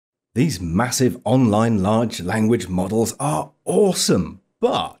These massive online large language models are awesome,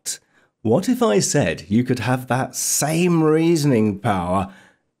 but what if I said you could have that same reasoning power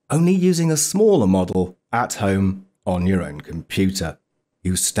only using a smaller model at home on your own computer?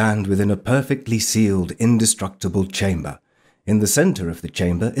 You stand within a perfectly sealed, indestructible chamber. In the center of the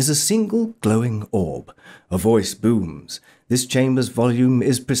chamber is a single glowing orb. A voice booms. This chamber's volume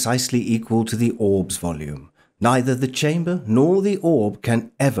is precisely equal to the orb's volume. Neither the chamber nor the orb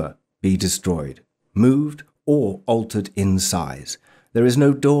can ever be destroyed, moved, or altered in size. There is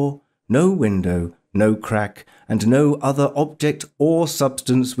no door, no window, no crack, and no other object or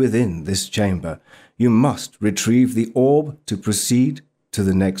substance within this chamber. You must retrieve the orb to proceed to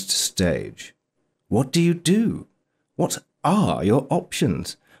the next stage. What do you do? What are your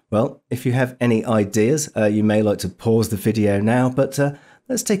options? Well, if you have any ideas, you may like to pause the video now, but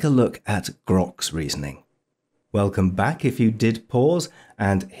let's take a look at Grok's reasoning. Welcome back if you did pause,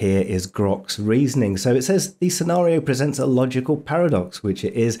 and here is Grok's reasoning. So it says the scenario presents a logical paradox, which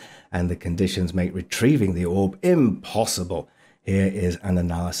it is, and the conditions make retrieving the orb impossible. Here is an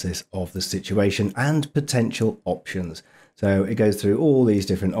analysis of the situation and potential options. So it goes through all these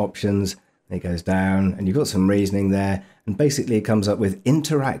different options, it goes down, and you've got some reasoning there, and basically it comes up with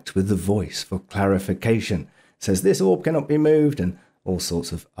interact with the voice for clarification. It says this orb cannot be moved, and all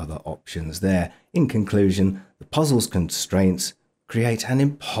sorts of other options there. In conclusion, the puzzle's constraints create an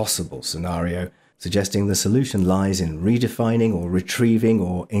impossible scenario, suggesting the solution lies in redefining or retrieving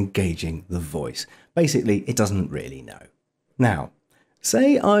or engaging the voice. Basically, it doesn't really know. Now,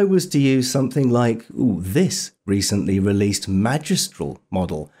 say I was to use something like this recently released magistral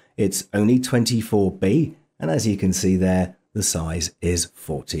model. It's only 24B, and as you can see there, the size is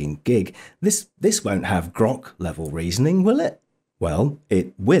 14 gig. This won't have Grok level reasoning, will it? Well,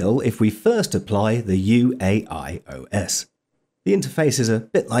 it will if we first apply the UAIOS. The interface is a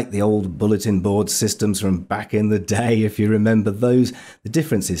bit like the old bulletin board systems from back in the day, if you remember those. The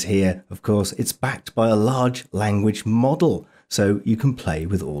difference is here, of course, it's backed by a large language model, so you can play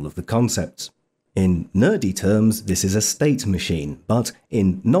with all of the concepts. In nerdy terms, this is a state machine, but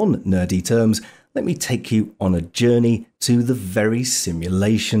in non-nerdy terms, let me take you on a journey to the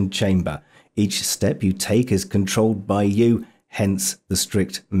Verisimulation Chamber. Each step you take is controlled by you, hence the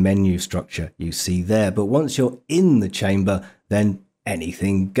strict menu structure you see there. But once you're in the chamber, then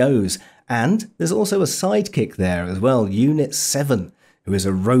anything goes. And there's also a sidekick there as well, Unit-7, who is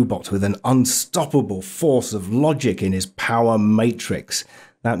a robot with an unstoppable force of logic in his power matrix.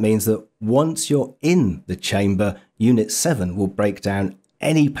 That means that once you're in the chamber, Unit-7 will break down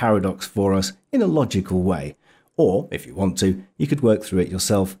any paradox for us in a logical way. Or, if you want to, you could work through it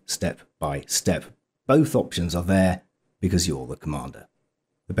yourself step by step. Both options are there because you're the commander.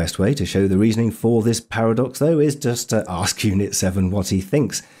 The best way to show the reasoning for this paradox, though, is just to ask Unit-7 what he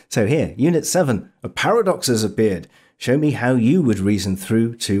thinks. So here, Unit-7, a paradox has appeared. Show me how you would reason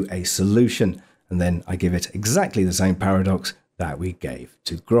through to a solution. And then I give it exactly the same paradox that we gave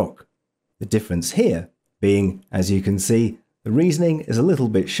to Grok. The difference here being, as you can see, the reasoning is a little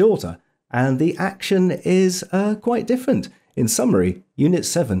bit shorter and the action is quite different. In summary,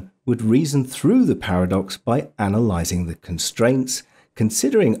 Unit-7 would reason through the paradox by analysing the constraints,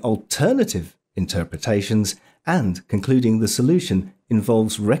 considering alternative interpretations, and concluding the solution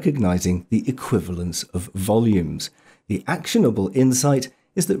involves recognising the equivalence of volumes. The actionable insight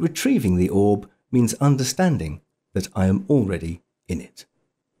is that retrieving the orb means understanding that I am already in it.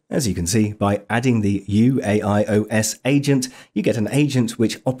 As you can see, by adding the UAIOS agent, you get an agent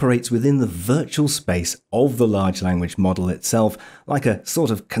which operates within the virtual space of the large language model itself, like a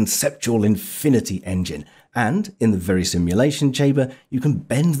sort of conceptual infinity engine. And in the Verisimulation Chamber, you can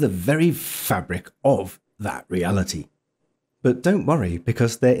bend the very fabric of that reality. But don't worry,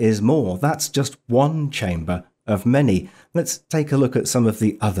 because there is more. That's just one chamber of many. Let's take a look at some of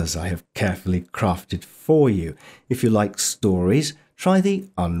the others I have carefully crafted for you. If you like stories, try the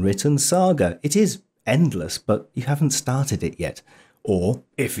Unwritten Saga. It is endless, but you haven't started it yet. Or,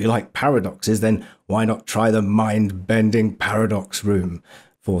 if you like paradoxes, then why not try the mind-bending paradox room?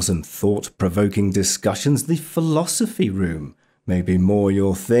 For some thought-provoking discussions, the philosophy room may be more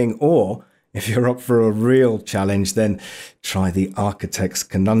your thing. Or, if you're up for a real challenge, then try the architect's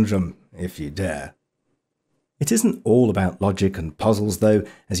conundrum, if you dare. It isn't all about logic and puzzles though,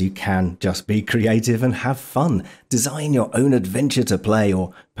 as you can just be creative and have fun. Design your own adventure to play,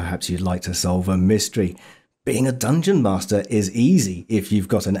 or perhaps you'd like to solve a mystery. Being a dungeon master is easy if you've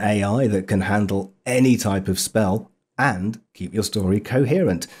got an AI that can handle any type of spell and keep your story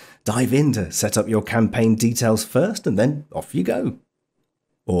coherent. Dive in to set up your campaign details first and then off you go.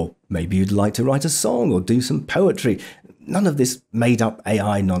 Or maybe you'd like to write a song or do some poetry. None of this made-up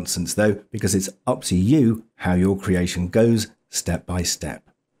AI nonsense though, because it's up to you how your creation goes step by step.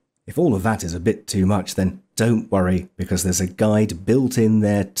 If all of that is a bit too much, then don't worry, because there's a guide built in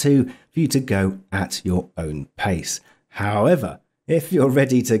there too for you to go at your own pace. However, if you're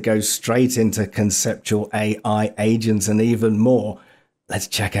ready to go straight into conceptual AI agents and even more, let's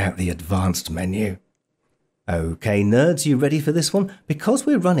check out the advanced menu. Okay, nerds, you ready for this one? Because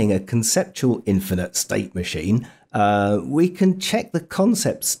we're running a conceptual infinite state machine, we can check the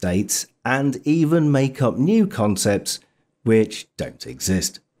concept states and even make up new concepts which don't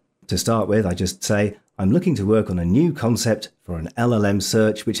exist. To start with, I just say I'm looking to work on a new concept for an LLM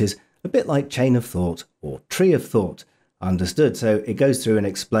search, which is a bit like chain of thought or tree of thought. Understood. So it goes through and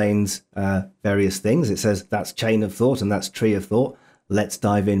explains various things. It says that's chain of thought and that's tree of thought. Let's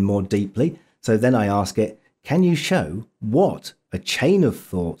dive in more deeply. So then I ask it, can you show what a chain of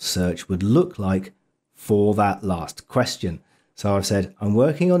thought search would look like for that last question? So I've said, I'm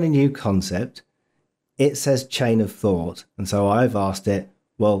working on a new concept. It says chain of thought. And so I've asked it,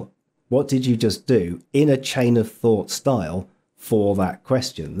 well, what did you just do in a chain of thought style for that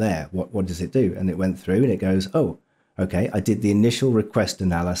question there? What does it do? And it went through and it goes, oh, okay, I did the initial request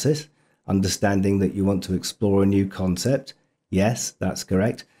analysis, understanding that you want to explore a new concept. Yes, that's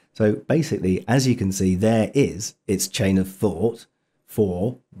correct. So basically, as you can see, there is its chain of thought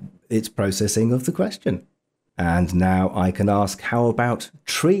for its processing of the question. And now I can ask, how about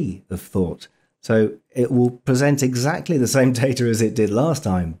tree of thought? So it will present exactly the same data as it did last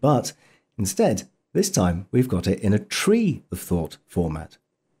time, but instead, this time we've got it in a tree of thought format.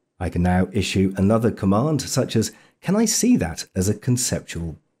 I can now issue another command such as, can I see that as a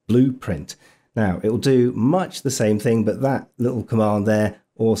conceptual blueprint? Now, it will do much the same thing, but that little command there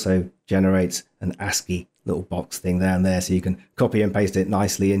also generates an ASCII little box thing down there, so you can copy and paste it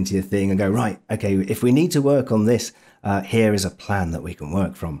nicely into your thing and go, right, okay, if we need to work on this, here is a plan that we can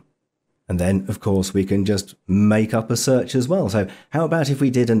work from. And then, of course, we can just make up a search as well. So how about if we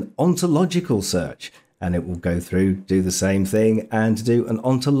did an ontological search? And it will go through, do the same thing, and do an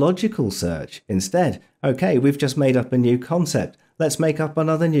ontological search instead. Okay, we've just made up a new concept. Let's make up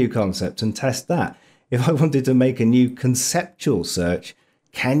another new concept and test that. If I wanted to make a new conceptual search,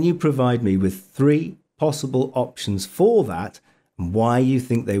 can you provide me with 3 possible options for that, and why you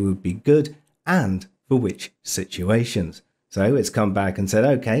think they would be good, and for which situations? So it's come back and said,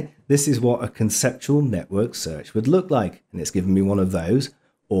 okay, this is what a conceptual network search would look like. And it's given me one of those.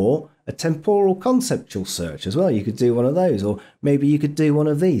 Or a temporal conceptual search as well. You could do one of those, or maybe you could do one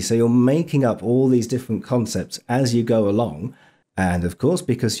of these. So you're making up all these different concepts as you go along. And of course,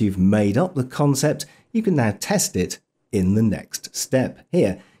 because you've made up the concept, you can now test it in the next step.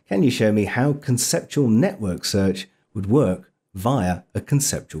 Here, can you show me how conceptual network search would work via a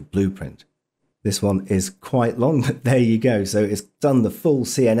conceptual blueprint? This one is quite long, but there you go. So it's done the full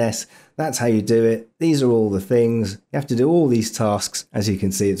CNS. That's how you do it. These are all the things. You have to do all these tasks. As you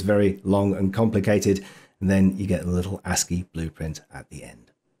can see, it's very long and complicated. And then you get a little ASCII blueprint at the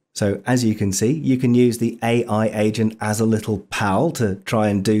end. So as you can see, you can use the AI agent as a little pal to try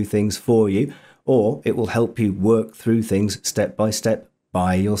and do things for you, or it will help you work through things step by step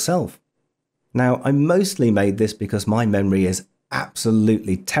by yourself. Now, I mostly made this because my memory is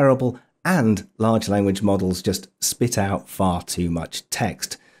absolutely terrible and large language models just spit out far too much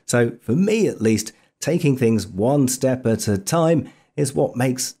text. So for me at least, taking things one step at a time is what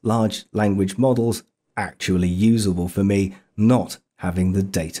makes large language models actually usable for me, not having the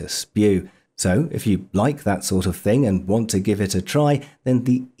data spew. So if you like that sort of thing and want to give it a try, then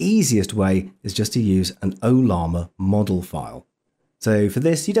the easiest way is just to use an Ollama model file. So for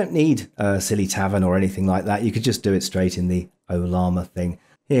this, you don't need a silly tavern or anything like that. You could just do it straight in the Ollama thing.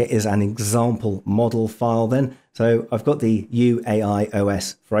 Here is an example model file then. So I've got the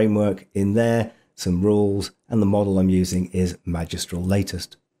UAI-OS framework in there, some rules, and the model I'm using is Magistral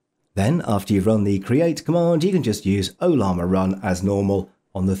Latest. Then after you've run the create command, you can just use Ollama run as normal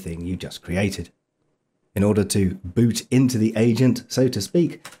on the thing you just created. In order to boot into the agent, so to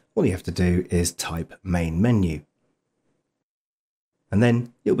speak, all you have to do is type main menu. And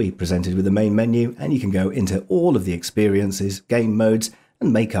then you'll be presented with the main menu and you can go into all of the experiences, game modes,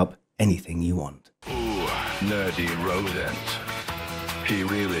 and make up anything you want. Ooh, nerdy rodent. He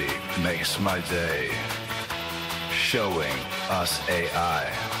really makes my day. Showing us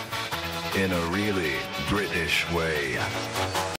AI in a really British way.